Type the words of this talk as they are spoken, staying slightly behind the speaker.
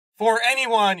For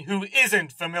anyone who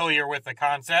isn't familiar with the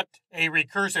concept, a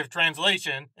recursive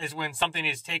translation is when something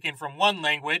is taken from one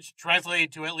language,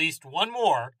 translated to at least one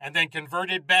more, and then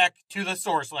converted back to the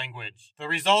source language. The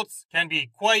results can be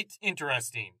quite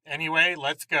interesting. Anyway,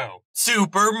 let's go.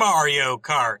 Super Mario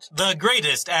Kart, the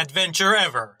greatest adventure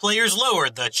ever. Players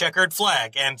lowered the checkered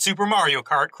flag, and Super Mario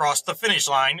Kart crossed the finish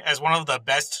line as one of the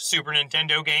best Super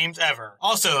Nintendo games ever.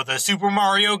 Also, the Super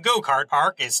Mario Go-Kart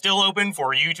Park is still open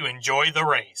for you to enjoy the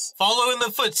race. Follow in the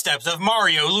footsteps of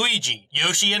Mario, Luigi,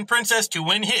 Yoshi, and Princess to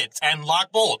win hits and lock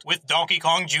bolt with Donkey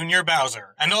Kong Jr.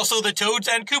 Bowser. And also the Toads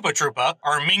and Koopa Troopa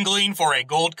are mingling for a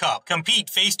gold cup. Compete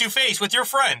face-to-face with your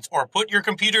friends or put your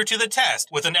computer to the test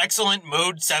with an excellent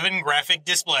Mode 7 graphic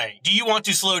display. Do you want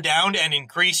to slow down and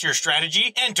increase your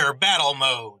strategy? Enter Battle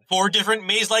Mode. 4 different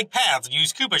maze-like paths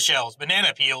use Koopa shells,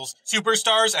 banana peels,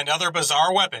 superstars, and other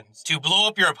bizarre weapons to blow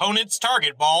up your opponent's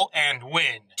target ball and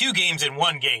win. 2 games in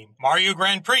 1 game, Mario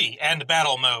Grand Prix and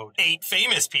Battle Mode. 8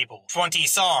 famous people, 20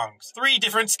 songs, 3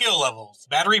 different skill levels.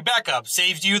 Battery backup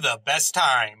saves you the best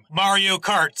time. Mario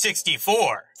Kart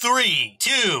 64. 3,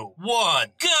 2, 1,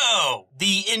 go!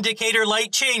 The indicator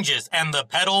light changes and the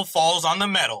pedal falls on the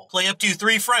metal. Play up to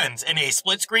 3 friends in a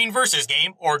split-screen versus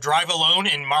game or drive alone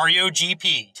in Mario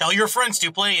GP. Tell your friends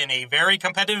to play in a very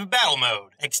competitive battle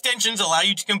mode. Extensions allow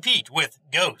you to compete with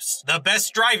ghosts. The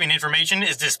best driving information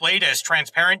is displayed as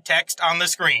transparent text on the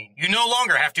screen. You no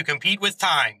longer have to compete with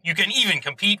time. You can even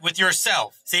compete with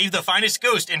yourself. Save the finest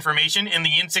ghost information in the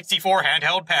N64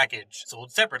 handheld package,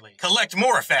 sold separately. Collect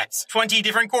more effects. 20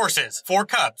 different courses, 4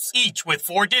 cups, each with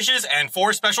 4 dishes and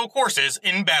 4 special courses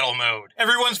in battle mode.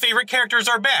 Everyone's favorite characters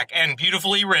are back and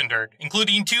beautifully rendered,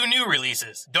 including 2 new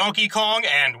releases, Donkey Kong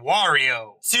and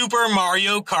Wario. Super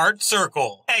Mario Kart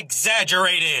Circle.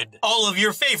 Exaggerated! All of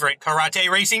your favorite karate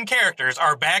racing characters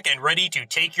are back and ready to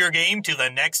take your game to the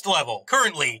next level.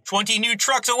 Currently, 20 new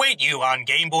trucks await you on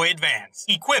Game Boy Advance.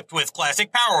 Equipped with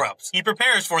classic power-ups, he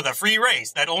prepares for the free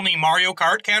race that only Mario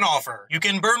Kart can offer. You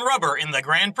can burn rubber in the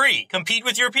Grand Prix, compete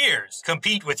with your peers,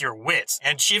 compete with your wits,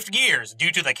 and shift gears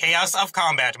due to the chaos of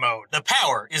combat mode. The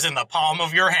power is in the palm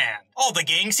of your hand. All the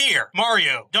gang's here.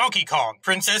 Mario, Donkey Kong,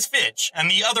 Princess Peach, and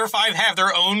the other 5 have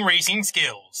their own racing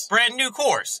skills. Brand new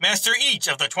course. Master each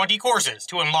of the 20 courses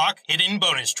to unlock hidden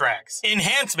bonus tracks.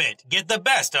 Enhancement. Get the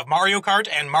best of Mario Kart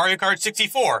and Mario Kart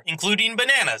 64, including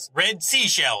bananas, red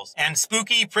seashells, and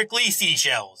spooky prickly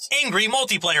seashells. Angry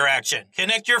multiplayer action.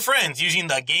 Connect your friends using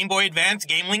the Game Boy Advance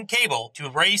Game Link cable to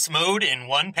race mode in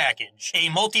one package. A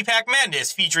multi-pack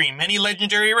madness featuring many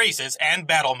legendary races and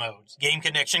battle modes. Game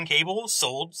connection cables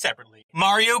sold separately.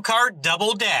 Mario Kart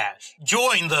Double Dash.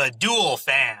 Join the dual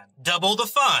fan. Double the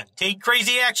fun. Take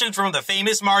crazy actions from the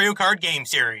famous Mario Kart game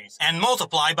series and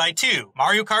multiply by 2.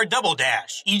 Mario Kart Double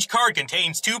Dash. Each card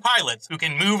contains 2 pilots who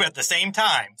can move at the same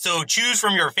time. So choose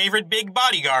from your favorite big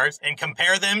bodyguards and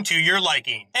compare them to your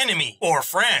liking. Enemy or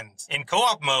friends. In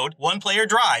co-op mode, one player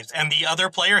drives and the other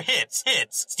player hits,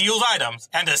 steals items,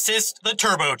 and assists the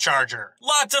turbocharger.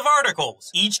 Lots of articles.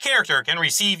 Each character can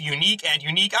receive unique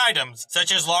items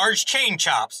such as large chain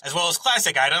chops, as well as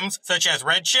classic items such as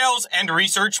red shells and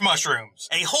research mushrooms.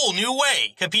 A whole new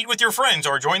way. Compete with your friends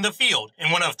or join the field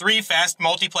in one of 3 fast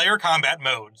multiplayer combat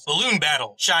modes. Balloon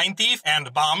Battle, Shine Thief,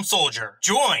 and Bomb Soldier.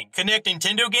 Join. Connect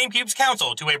Nintendo GameCube's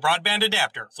console to a broadband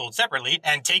adapter, sold separately,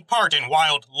 and take part in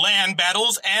wild LAN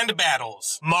battles and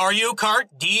battles. Mario Kart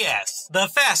DS. The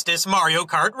fastest Mario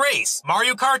Kart race.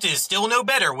 Mario Kart is still no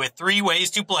better with 3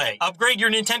 ways to play. Upgrade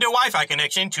your Nintendo Wi-Fi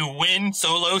connection to win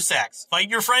solo sex. Fight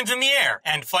your friends in the air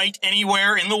and fight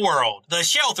anywhere in the world. The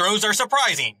shell throws are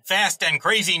surprising. Fast and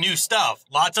crazy new stuff.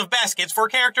 Lots of baskets for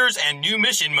characters and new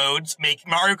mission modes make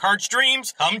Mario Kart's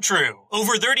dreams come true.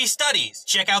 Over 30 studies.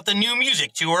 Check out the new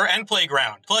music tour and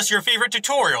playground, plus your favorite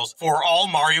tutorials for all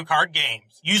Mario Kart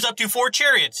games. Use up to 4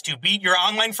 chariots to beat your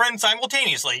online friends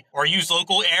simultaneously, or use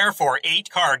local air for 8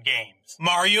 card games.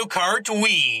 Mario Kart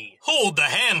Wii. Hold the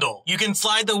handle. You can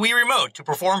slide the Wii remote to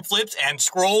perform flips and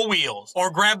scroll wheels, or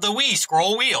grab the Wii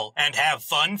scroll wheel and have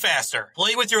fun faster.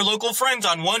 Play with your local friends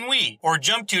on one Wii, or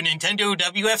jump to Nintendo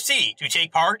WFC to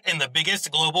take part in the biggest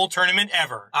global tournament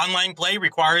ever. Online play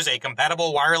requires a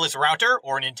compatible wireless router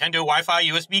or Nintendo Wi-Fi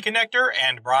USB connector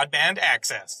and broadband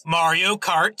access. Mario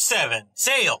Kart 7.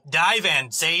 Sail, dive,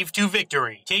 and save to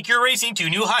victory. Take your racing to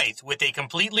new heights with a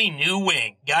completely new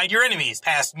wing. Guide your enemies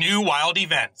past new wild wild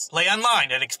events. Play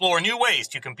online and explore new ways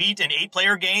to compete in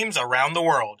 8-player games around the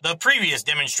world. The previous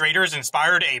demonstrators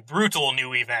inspired a brutal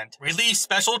new event. Release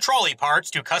special trolley parts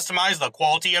to customize the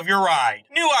quality of your ride.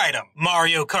 New item,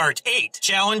 Mario Kart 8.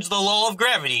 Challenge the law of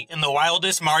gravity in the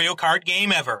wildest Mario Kart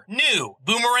game ever. New,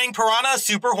 Boomerang Piranha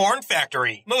Super Horn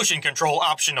Factory. Motion control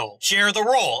optional. Share the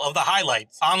roll of the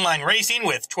highlights. Online racing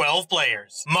with 12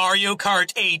 players. Mario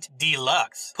Kart 8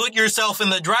 Deluxe. Put yourself in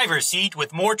the driver's seat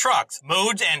with more trucks,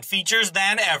 modes, and features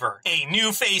than ever. A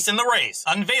new face in the race.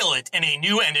 Unveil it in a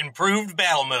new and improved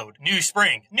battle mode. New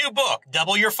spring, new book.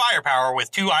 Double your firepower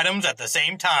with 2 items at the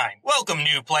same time. Welcome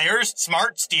new players.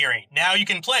 Smart steering. Now you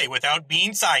can play without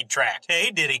being sidetracked.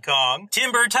 Hey Diddy Kong.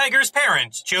 Timber Tiger's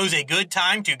parents chose a good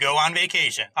time to go on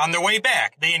vacation. On their way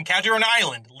back, they encounter an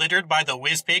island littered by the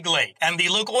Whizpig Lake, and the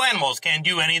local animals can't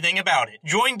do anything about it.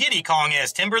 Join Diddy Kong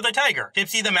as Timber the Tiger,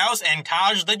 Tipsy the Mouse, and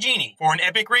Taj the Genie for an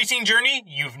epic racing journey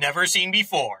you've never seen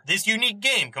before. This unique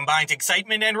game combines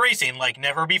excitement and racing like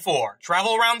never before.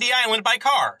 Travel around the island by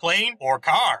car, plane, or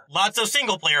car. Lots of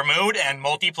single-player mode and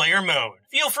multiplayer mode.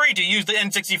 Feel free to use the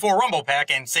N64 Rumble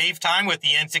Pack and save time with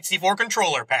the N64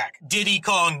 Controller Pack. Diddy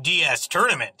Kong DS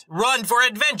Tournament. Run for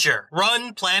adventure.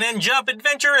 Run, plan, and jump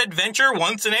adventure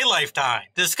once in a lifetime.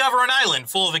 Discover an island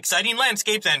full of exciting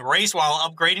landscapes and race while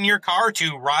upgrading your car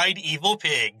to ride evil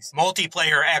pigs.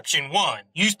 Multiplayer Action 1.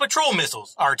 Use patrol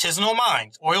missiles, artisanal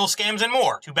mines, oil scams, and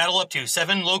more to battle up to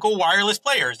 7 local wireless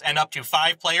players and up to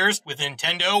 5 players with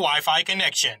Nintendo Wi-Fi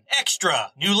connection.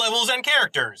 Extra. New levels and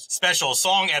characters. Special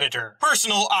song editor.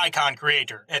 Personal icon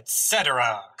creator,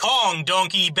 etc. Kong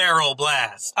Donkey Barrel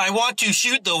Blast. I want to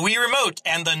shoot the Wii Remote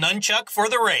and the nunchuck for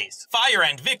the race. Fire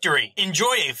and victory.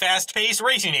 Enjoy a fast-paced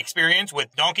racing experience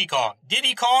with Donkey Kong,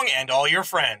 Diddy Kong, and all your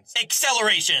friends.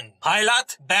 Acceleration.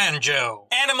 Pilot Banjo.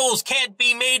 Animals can't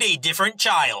be made a different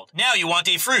child. Now you want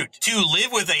a fruit. To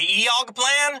live with a EOG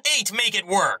plan? 8 make it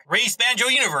work. Race Banjo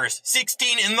Universe,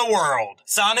 16 in the world.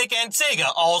 Sonic and Sega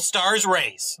All-Stars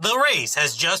Race. The race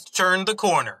has just turned the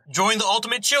corner. Join the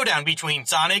ultimate showdown between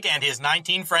Sonic and his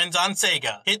 19 friends on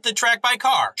Sega. Hit the track by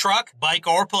car, truck, bike,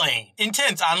 or plane.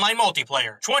 Intense online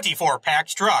multiplayer. 24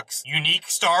 packed trucks. Unique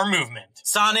star movement.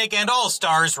 Sonic and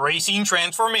All-Stars Racing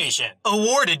Transformation.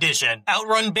 Award Edition.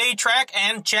 Outrun Bay Track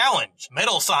and Challenge.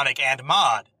 Metal Sonic and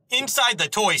Mod. Inside the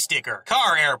toy sticker,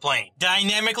 car airplane.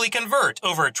 Dynamically convert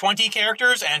over 20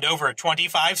 characters and over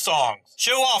 25 songs.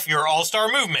 Show off your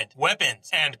all-star movement, weapons,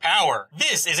 and power.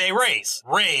 This is a race.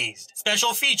 Raised.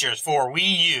 Special features for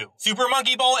Wii U. Super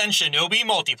Monkey Ball and Shinobi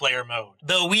multiplayer mode.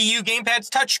 The Wii U gamepad's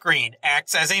touchscreen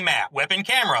acts as a map, weapon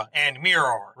camera, and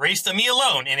mirror. Race to me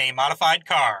alone in a modified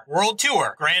car. World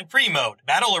Tour, Grand Prix mode,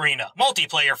 Battle Arena,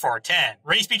 multiplayer for 10.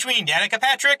 Race between Danica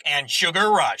Patrick and Sugar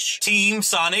Rush. Team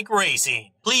Sonic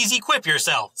Racing. Please equip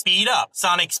yourself. Speed up.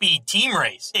 Sonic Speed Team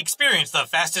Race. Experience the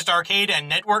fastest arcade and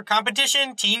network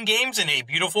competition team games in a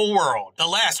beautiful world. The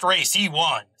last race he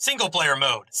won. Single player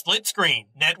mode. Split screen.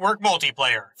 Network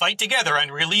multiplayer. Fight together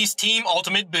and release Team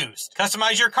Ultimate Boost.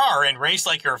 Customize your car and race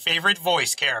like your favorite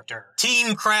voice character.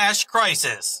 Team Crash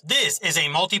Crisis. This is a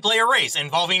multiplayer race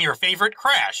involving your favorite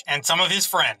Crash and some of his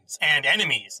friends and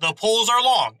enemies. The poles are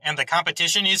long and the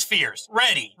competition is fierce.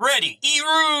 Ready.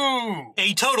 Eru!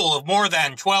 A total of more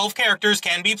than 12 characters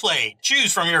can be played.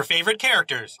 Choose from your favorite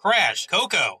characters. Crash,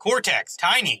 Coco, Cortex,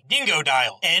 Tiny, Dingo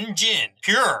Dial, and Jin,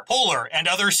 Pure, Polar, and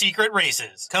other secret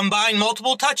races. Combine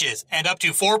multiple touches, and up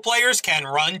to 4 players can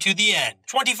run to the end.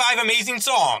 25 amazing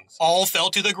songs, all fell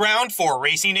to the ground for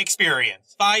racing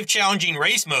experience. 5 challenging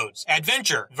race modes,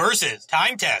 adventure, versus,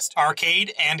 time test,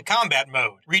 arcade, and combat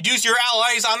mode. Reduce your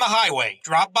allies on the highway,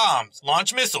 drop bombs,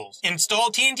 launch missiles, install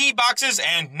TNT boxes,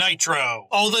 and nitro.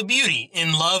 All the beauty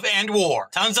in love and war.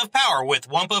 Tons of power with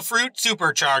Wumpa Fruit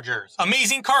superchargers.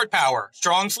 Amazing kart power,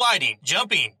 strong sliding,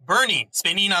 jumping, burning,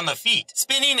 spinning on the feet,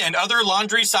 spinning, and other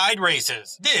laundry side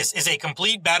races. This is a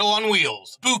complete battle on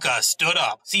wheels. Buka stood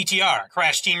up. CTR,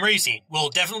 Crash Team Racing, will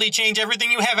definitely change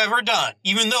everything you have ever done,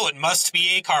 even though it must be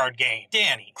a card game.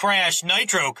 Danny, Crash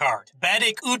Nitro Kart,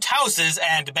 Badik Oot Houses,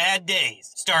 and Bad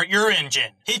Days. Start your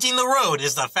engine. Hitting the road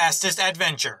is the fastest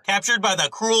adventure. Captured by the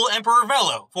cruel Emperor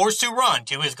Velo, forced to run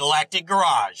to his galactic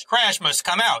garage. Crash must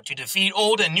come out to defeat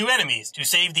old and new enemies to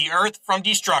save the Earth from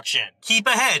destruction. Keep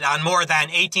ahead on more than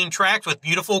 18 tracks with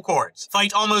beautiful courts.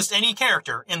 Fight almost any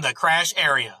character in the Crash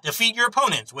area. Defeat your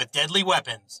opponents with deadly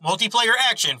weapons. Multiplayer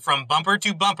action from bumper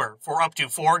to bumper for up to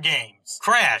 4 games. games.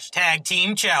 Crash Tag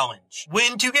Team Challenge.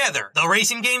 Win together. The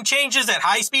racing game changes at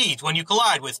high speeds when you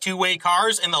collide with two-way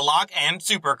cars in the lock and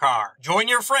supercar. Join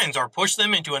your friends or push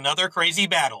them into another crazy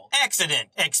battle. Accident.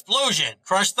 Explosion.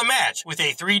 Crush the match with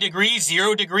a 3-degree,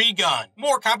 0-degree gun.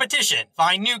 More competition.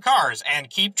 Find new cars and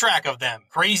keep track of them.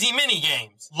 Crazy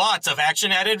mini-games. Lots of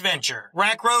action at adventure.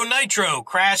 Rackrow Nitro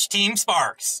Crash Team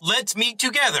Sparks. Let's meet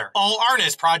together. All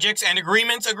Arnest projects and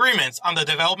agreements on the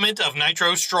development of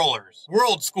Nitro strollers.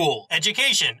 World School.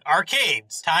 Education.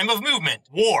 Arcades. Time of movement.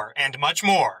 War. And much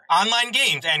more. Online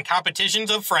games and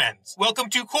competitions of friends. Welcome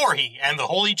to Korhi and the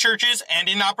Holy Churches and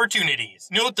in opportunities.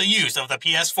 Note the use of the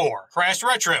PS4. Crash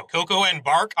Retro. Coco and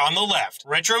Bark on the left.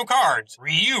 Retro cards.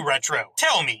 Ryu Retro.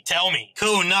 Tell me.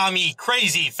 Konami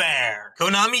Crazy Fair.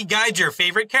 Konami guides your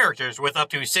favorite characters with up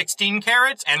to 16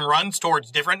 carats and runs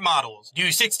towards different models.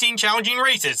 Do 16 challenging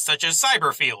races such as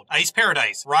Cyberfield, Ice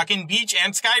Paradise, Rockin' Beach,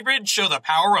 and Skybridge show the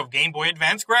power of Game Boy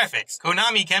Advance graphics.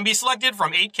 Konami can be selected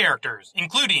from 8 characters,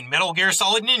 including Metal Gear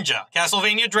Solid Ninja,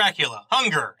 Castlevania Dracula,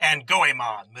 Hunger, and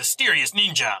Goemon, Mysterious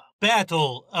Ninja.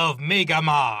 Battle of Mega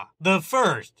Ma, the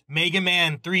first Mega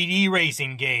Man 3D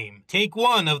racing game. Take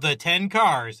one of the 10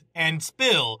 cars and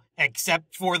spill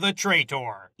except for the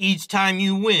traitor. Each time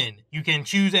you win, you can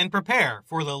choose and prepare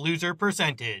for the loser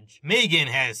percentage. Megan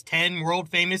has 10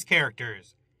 world-famous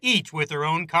characters, each with their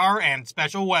own car and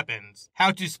special weapons.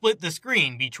 How to split the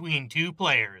screen between 2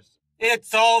 players.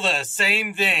 It's all the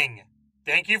same thing.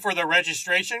 Thank you for the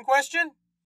registration question.